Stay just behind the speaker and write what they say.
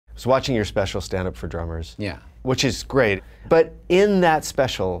was watching your special, Stand Up for Drummers. Yeah. Which is great. But in that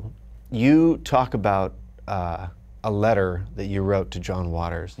special, you talk about a letter that you wrote to John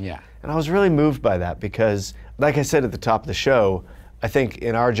Waters. Yeah. And I was really moved by that because, like I said at the top of the show, I think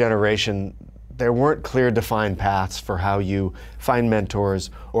in our generation, there weren't clear defined paths for how you find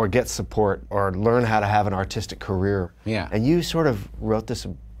mentors or get support or learn how to have an artistic career. Yeah. And you sort of wrote this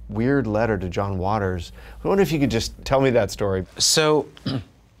weird letter to John Waters. I wonder if you could just tell me that story. So,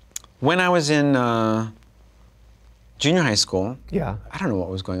 when I was in junior high school, Yeah. I don't know what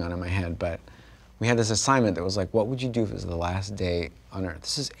was going on in my head, but we had this assignment that was like, what would you do if it was the last day on Earth?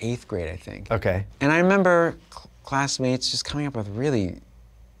 This is 8th grade, I think. Okay. And I remember classmates just coming up with really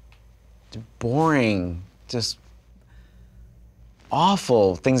boring, just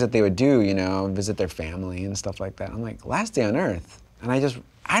awful things that they would do, you know, visit their family and stuff like that. I'm like, last day on Earth. And I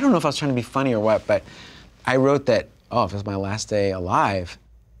don't know if I was trying to be funny or what, but I wrote that, oh, if it was my last day alive,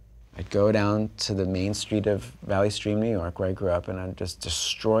 I'd go down to the main street of Valley Stream, New York, where I grew up, and I'd just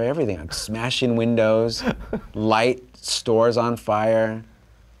destroy everything. I'd smash in windows, light stores on fire.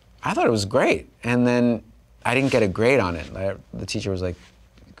 I thought it was great. And then I didn't get a grade on it. The teacher was like,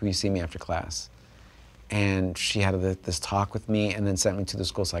 "Will you see me after class?" And she had this talk with me and then sent me to the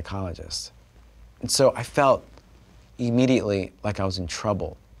school psychologist. And so I felt immediately like I was in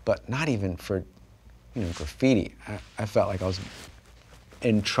trouble, but not even for, you know, graffiti. I felt like I was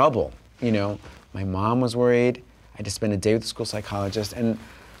in trouble, you know. My mom was worried. I had to spend a day with the school psychologist. And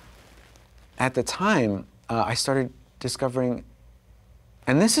at the time, I started discovering,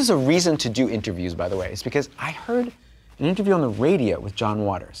 and this is a reason to do interviews, by the way, it's because I heard an interview on the radio with John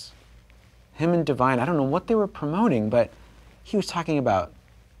Waters. Him and Divine, I don't know what they were promoting, but he was talking about,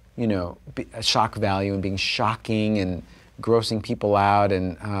 you know, a shock value and being shocking and grossing people out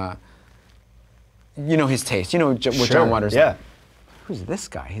and, you know, his taste. You know what Sure, John Waters yeah. Who's this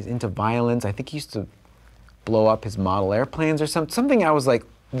guy? He's into violence. I think he used to blow up his model airplanes or something. I was like,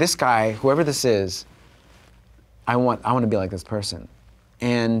 this guy, whoever this is, I want to be like this person.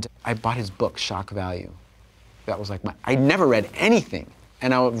 And I bought his book, Shock Value. That was like I never read anything.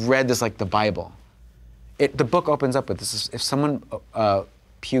 And I read this like the Bible. The book opens up with this. If someone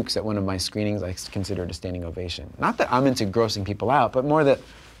pukes at one of my screenings, I consider it a standing ovation. Not that I'm into grossing people out, but more that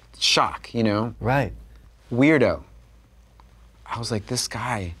shock, you know? Right. Weirdo. I was like, this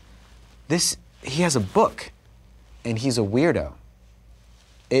guy, he has a book, and he's a weirdo.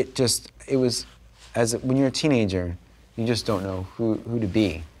 It was, when you're a teenager, you just don't know who to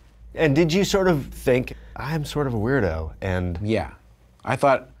be. And did you sort of think, I'm sort of a weirdo, and... Yeah. I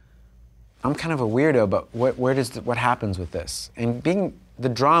thought, I'm kind of a weirdo, but what happens with this? And the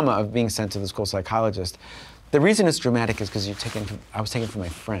drama of being sent to the school psychologist, the reason it's dramatic is because I was taken from my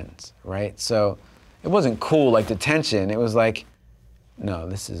friends, right? So it wasn't cool like detention. It was like, no,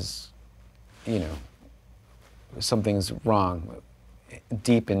 this is, you know, something's wrong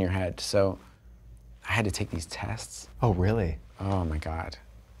deep in your head. So I had to take these tests. Oh, really? Oh my God.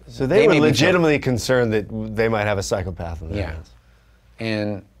 So they were legitimately concerned that they might have a psychopath in their hands.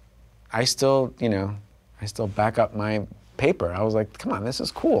 And I still, you know, back up my paper. I was like, come on, this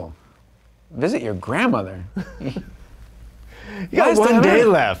is cool. Visit your grandmother. You got one day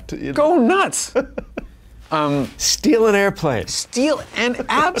left. Go nuts. Steal an airplane.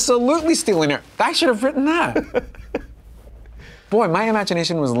 Absolutely steal an airplane. I should have written that. Boy, my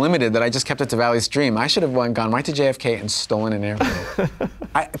imagination was limited that I just kept it to Valley Stream. I should have gone right to JFK and stolen an airplane.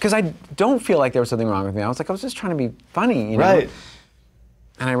 Because I don't feel like there was something wrong with me. I was just trying to be funny, you know? Right.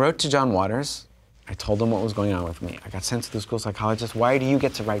 And I wrote to John Waters. I told him what was going on with me. I got sent to the school psychologist. Why do you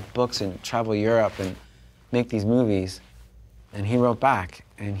get to write books and travel Europe and make these movies? And he wrote back,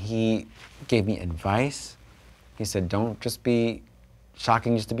 and he gave me advice. He said, don't just be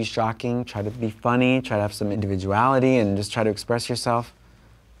shocking just to be shocking. Try to be funny. Try to have some individuality and just try to express yourself.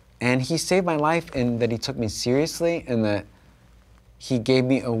 And he saved my life in that he took me seriously and that he gave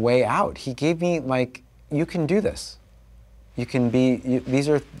me a way out. He gave me, like, you can do this. You can be,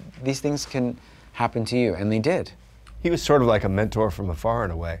 these things can happen to you, and they did. He was sort of like a mentor from afar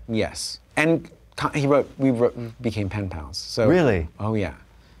in a way. Yes. And we became pen pals. So, really? Oh, yeah.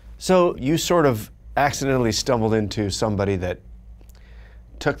 So you sort of accidentally stumbled into somebody that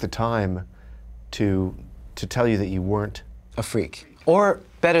took the time to tell you that you weren't a freak. Or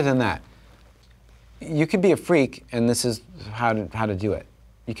better than that, you could be a freak, and this is how to do it.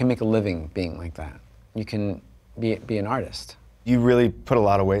 You can make a living being like that. You can be an artist. You really put a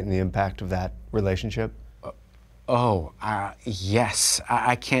lot of weight in the impact of that relationship? Yes.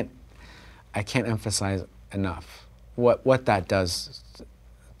 I can't emphasize enough what that does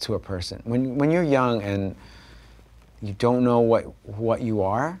to a person. When you're young and you don't know what you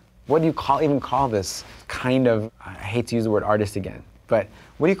are, What do you even call this kind of, I hate to use the word artist again, but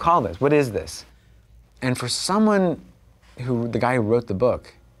what do you call this? What is this? And for someone the guy who wrote the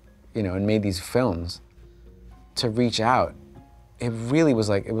book, and made these films, to reach out, it really was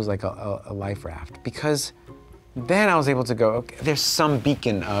like, a life raft. Because then I was able to go, okay, there's some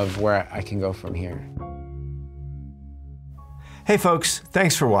beacon of where I can go from here. Hey folks,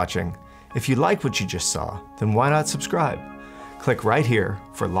 thanks for watching. If you like what you just saw, then why not subscribe? Click right here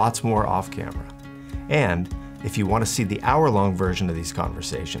for lots more off camera. And if you want to see the hour-long version of these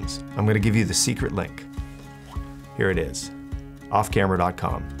conversations, I'm going to give you the secret link. Here it is,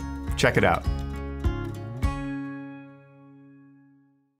 offcamera.com. Check it out.